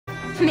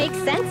Makes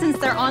sense since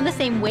they're on the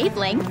same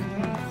wavelength.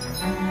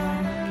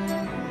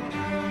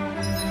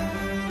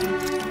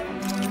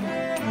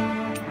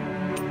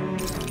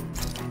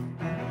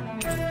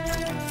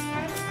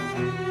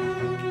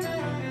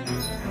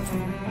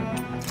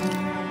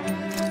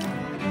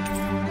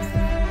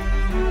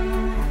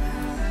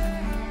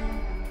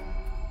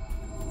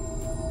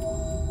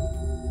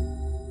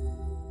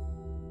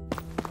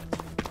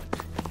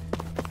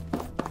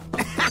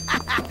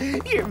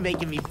 You're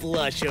making me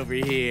blush over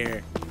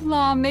here.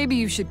 Law, maybe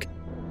you should...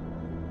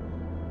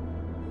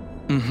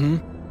 Mm-hmm.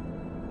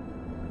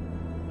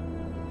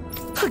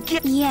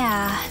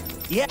 Yeah.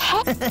 Yeah.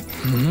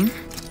 Hmm?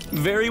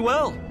 Very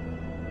well.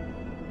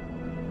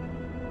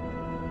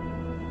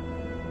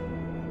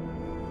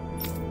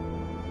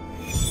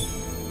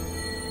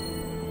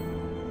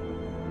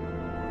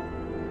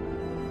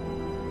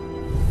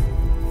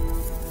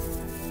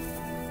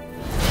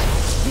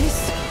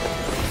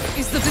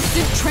 Is the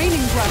distant training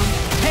ground.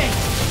 Hey,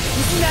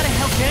 isn't that a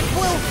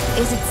Helganquil?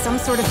 Is it some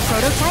sort of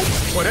prototype?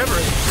 Whatever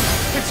it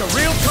is, it's a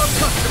real tough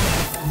customer.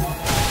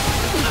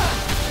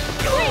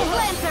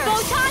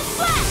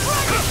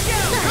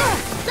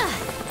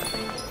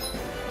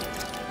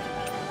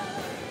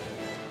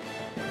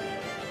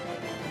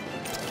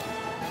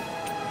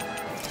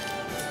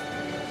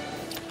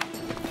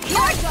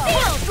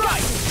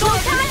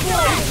 Photon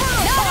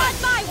Not on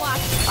my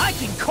watch! I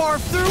can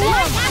carve through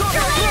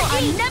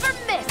I never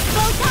miss!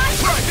 Photon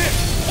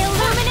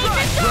Illuminate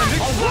the dark!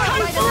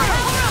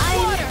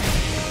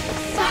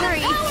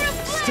 Sorry.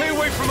 Stay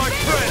away from my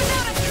friend.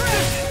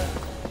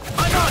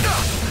 I'm on!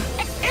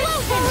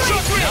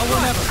 Explosion! Now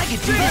or never. I can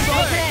do this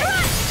all day.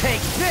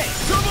 Take this!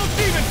 Double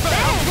demon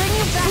That'll foul. bring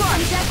you back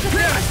from death to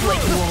I'll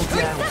break you all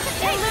down.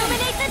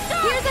 Illuminate the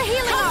dark! Here's a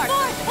healing art!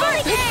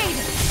 Hurricane!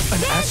 An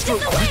astral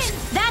art?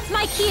 That's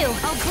my cue!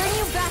 I'll bring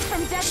you back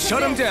from death to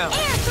Shut him down.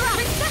 Air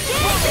thrust!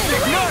 Dance in the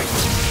wind! Ignite.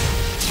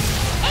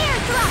 Air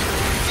thrust!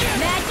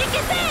 Magic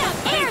is out!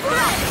 Air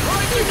thrust!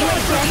 You get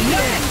it,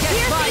 Nothing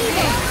gets by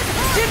me.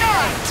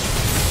 Denied!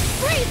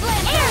 Freeze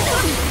blade! Air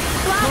thrust!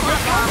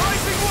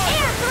 Rising one.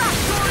 Air thrust!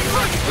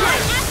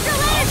 Light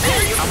astral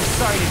energy! I'm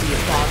sorry to be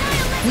a bother.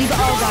 We've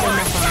all got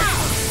enough on our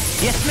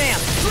Yes, ma'am.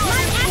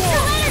 Light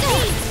astral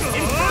energy!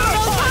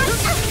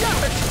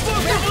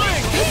 Explosive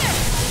ring. Here!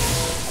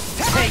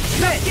 Take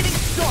this! Getting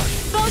started.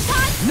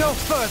 Photon! No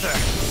further.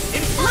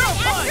 Light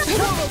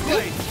astral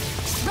Blade.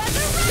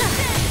 Resurrection!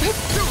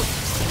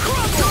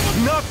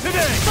 Not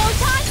today.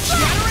 Photon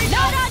flash!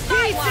 Not on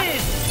my watch!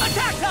 Pieces.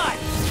 Attack time.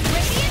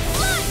 Radiant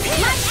flood!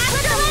 Light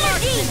astral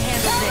energy!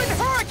 Golden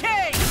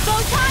hurricane.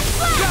 Photon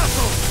flash!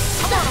 Dazzle.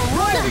 I'm on a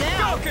roll now.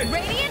 Falcon.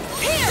 Radiant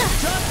pierce!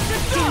 Just to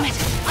Damn it!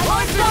 I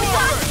want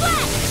photon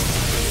flash!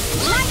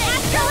 Light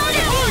astral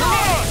energy!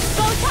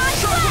 Photon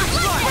flash!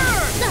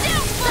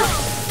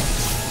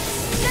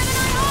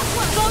 Gemini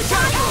aqua!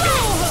 Photon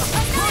flash!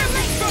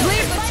 Annihilate!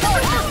 Leave the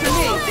target to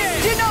me.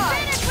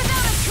 Denied. Finish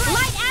without a trace!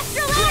 Light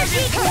astral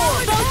energy!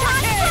 Photon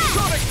flash!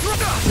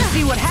 You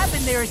see what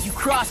happened there as you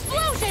crossed?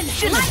 Explosion!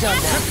 Shouldn't have done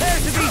that. Prepare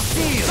to be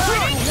sealed.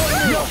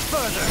 No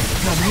further.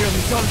 I'm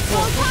nearly done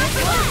for. Photon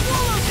flash!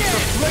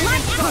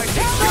 Flaming tide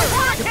makes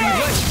sure to be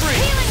let free.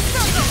 Healing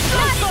circle!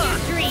 Not in your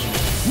dreams!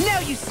 Now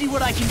you see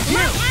what I can do.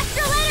 Light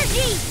astral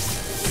energy!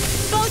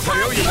 Photon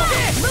I owe you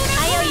flash!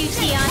 I owe you,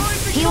 Tion.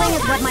 Healing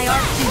is what my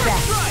arts do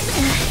best.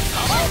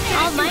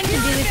 All mine can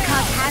do is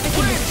cause havoc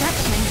and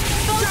destruction.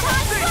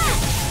 Photon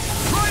flash!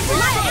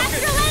 Light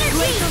astral energy!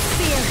 Glacial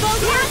spear!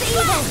 Photon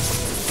evil!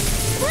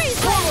 Freeze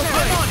laser!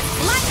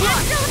 Light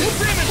astral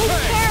energy!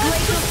 Take care of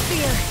glacial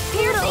spear!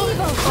 Pierce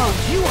evil! Oh,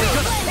 you are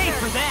gonna pay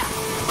for that.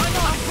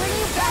 I'll bring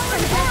you back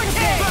from death to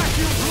day!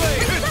 Vacuum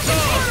blade. It's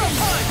on.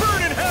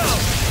 Burn in hell.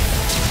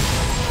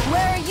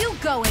 Where are you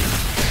going?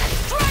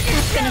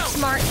 That's gonna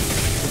smart.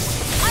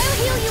 I'll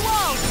heal you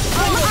all!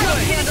 I'll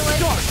handle it!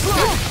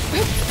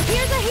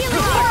 Here's a healing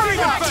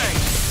Demon art! fang.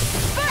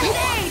 First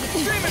aid!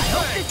 Demon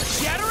fang.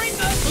 Shattering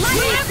the Light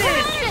astral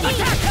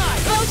energy!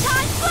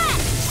 Photon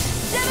flash!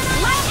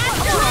 Light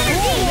astral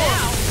energy!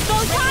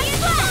 Photon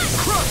flash!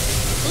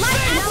 Light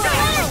astral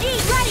energy!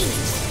 Ready!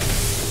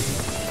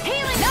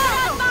 Healing not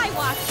on my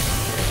watch!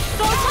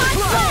 Photon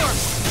flash!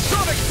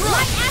 Sonic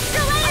Light thrust.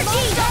 astral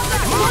energy!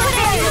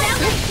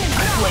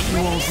 I've let you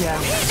all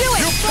down. Do it!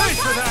 You pay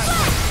for that.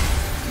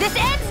 This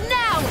ends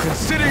now!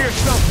 Consider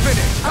yourself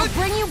finished. I'll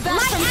bring you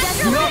back from death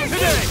to Not energy!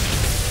 today.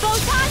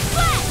 Photon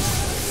flash!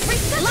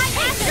 Light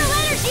astral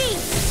energy!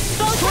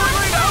 Photon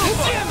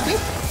flash!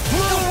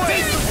 Blow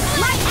away.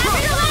 Light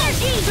astral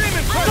energy!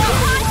 Demon Photon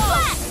fang.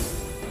 flash!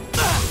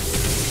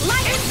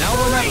 Light Now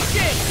or never.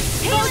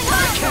 Healing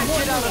Can't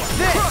get out of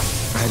this.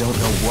 I don't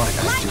know what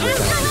I'd Light do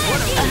without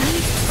astral you.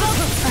 energy!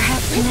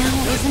 Perhaps now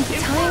isn't the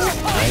time?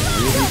 I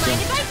really Don't mind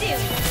don't. if I do!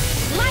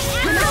 Light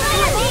astral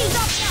energy!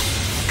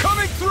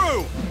 Coming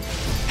through.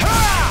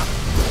 Ha!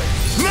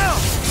 Now.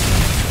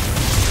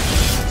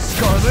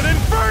 Scarlet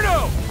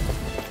Inferno.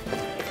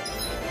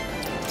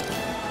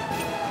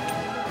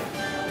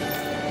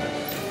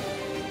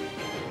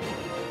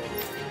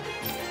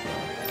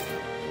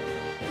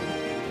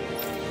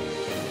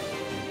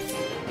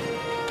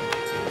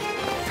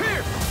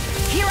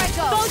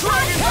 go!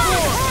 Photon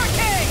Blast!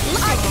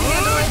 I can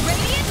handle it!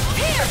 Radiant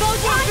Pierce!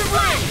 Photon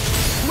Blast!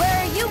 Where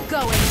are you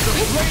going?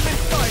 Flame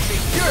inside me!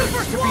 Yours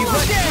to be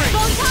let free!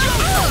 Photon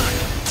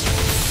Blast!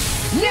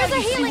 Now Here's a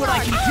you see healing what I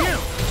art. can do!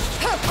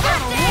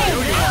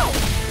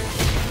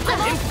 I'm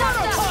all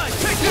stopped up!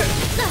 Take this!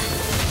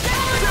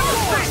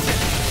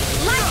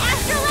 Light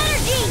Astral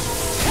Energy!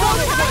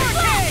 Photon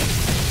Blast!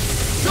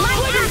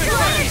 Light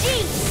Astral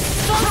Energy!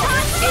 Photon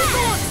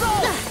Blast!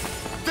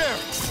 There!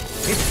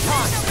 It's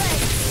time!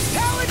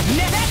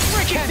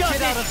 Next Can't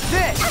get out of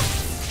this!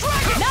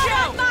 Not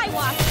on my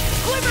watch!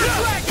 Glimmer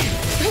Dragon!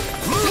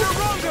 Lunar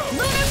Rondo!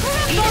 Lunar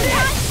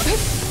Photon!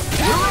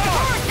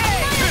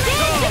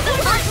 Dance in the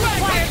wind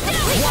requires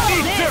complete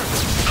Ether!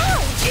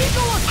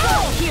 Eagle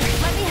Assault! Here,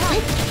 let me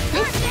help.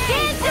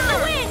 Dance in the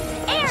wind!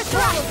 Air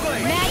thrust!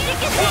 Magic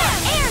is here!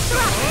 Air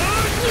thrust!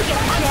 You get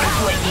the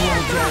gist! Air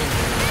thrust!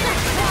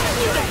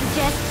 You get the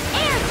gist!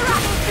 Air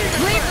thrust!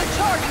 Leave the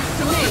charges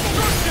to me!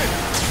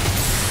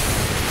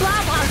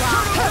 Blah blah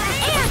blah!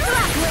 Air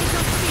thrust!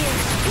 Laser spear!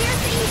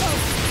 Pierce evil!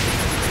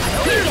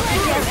 You get the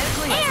gist!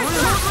 Air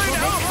thrust!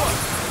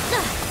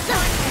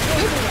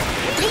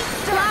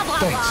 Blah blah blah!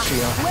 Thanks,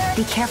 Gia.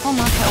 Be careful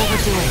not to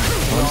overdo it.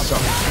 I'm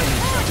sorry.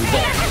 Do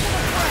that.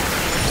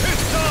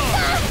 It's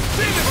on!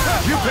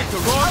 You picked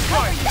the wrong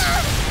fight!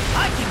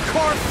 I can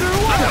carve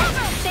through it!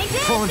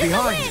 Falling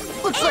behind.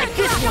 Looks like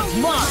this one's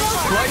mine.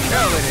 Like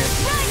hell it is!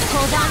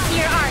 Hold on to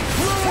your art.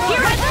 Here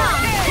I come.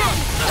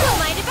 Don't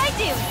mind if I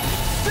do.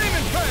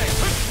 Demon Fang!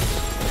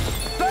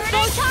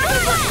 Photon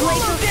Blast!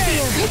 Laser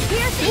spear.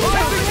 Pierce evil.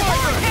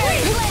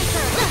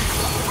 Laser.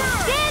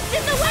 Dance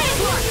in the wind.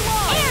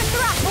 Air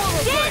thrust.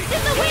 Dance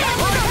in the wind. Air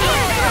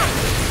thrust.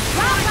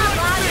 Blah blah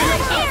blah.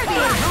 Air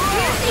thrust.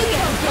 Pierce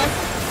evil.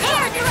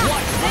 Air thrust.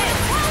 What's this?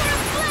 Power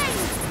of flame.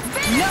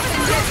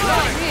 Nothing gets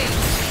by me!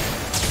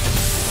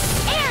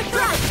 Air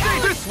thrust.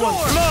 This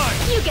one's mine!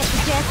 You get the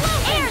gist.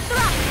 Air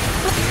thrust.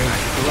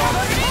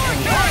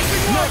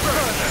 No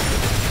further!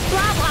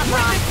 Blah blah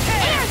blah.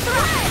 Air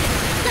thrust.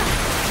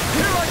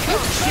 Here I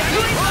come!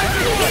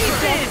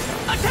 Pieces.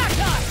 Attack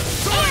time!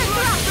 Air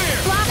thrust.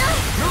 Blah blah.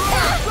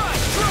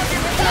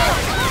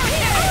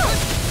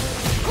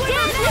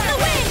 Dance in the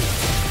wind.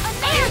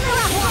 Air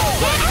thrust.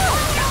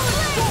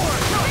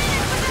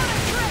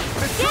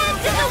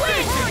 Dance in the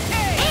wind.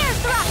 Air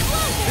thrust.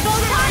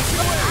 Photon.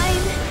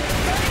 I'm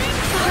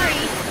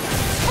sorry.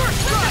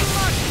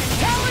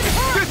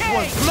 This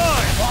one's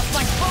mine! Lost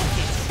my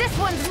focus. This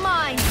one's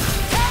mine.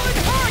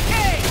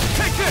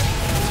 Take this!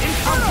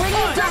 I'll bring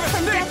you back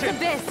from death's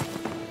abyss.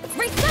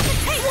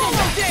 Resuscitation.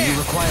 You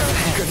require a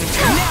hand.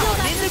 Now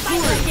in the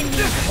group.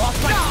 Lost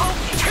my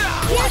focus!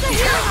 Here's a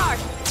healing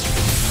art.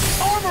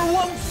 Armor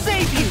won't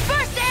save you!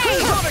 First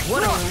aid.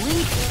 What a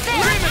relief!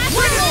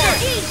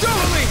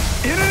 Totally!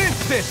 In an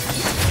instant!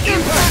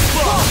 Impact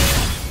blow!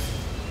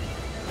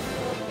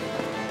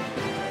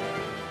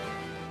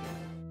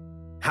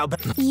 How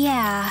about...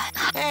 Yeah.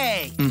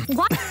 Hey!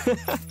 What?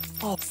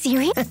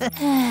 Serious?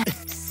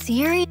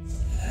 Serious?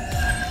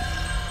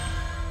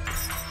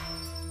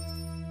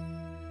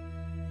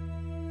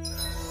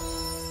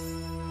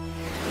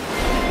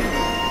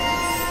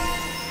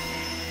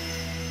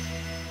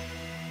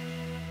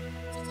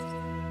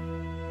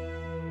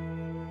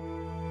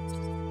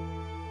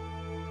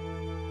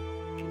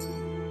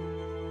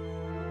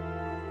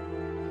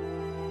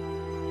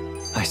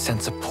 I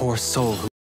sense a poor soul who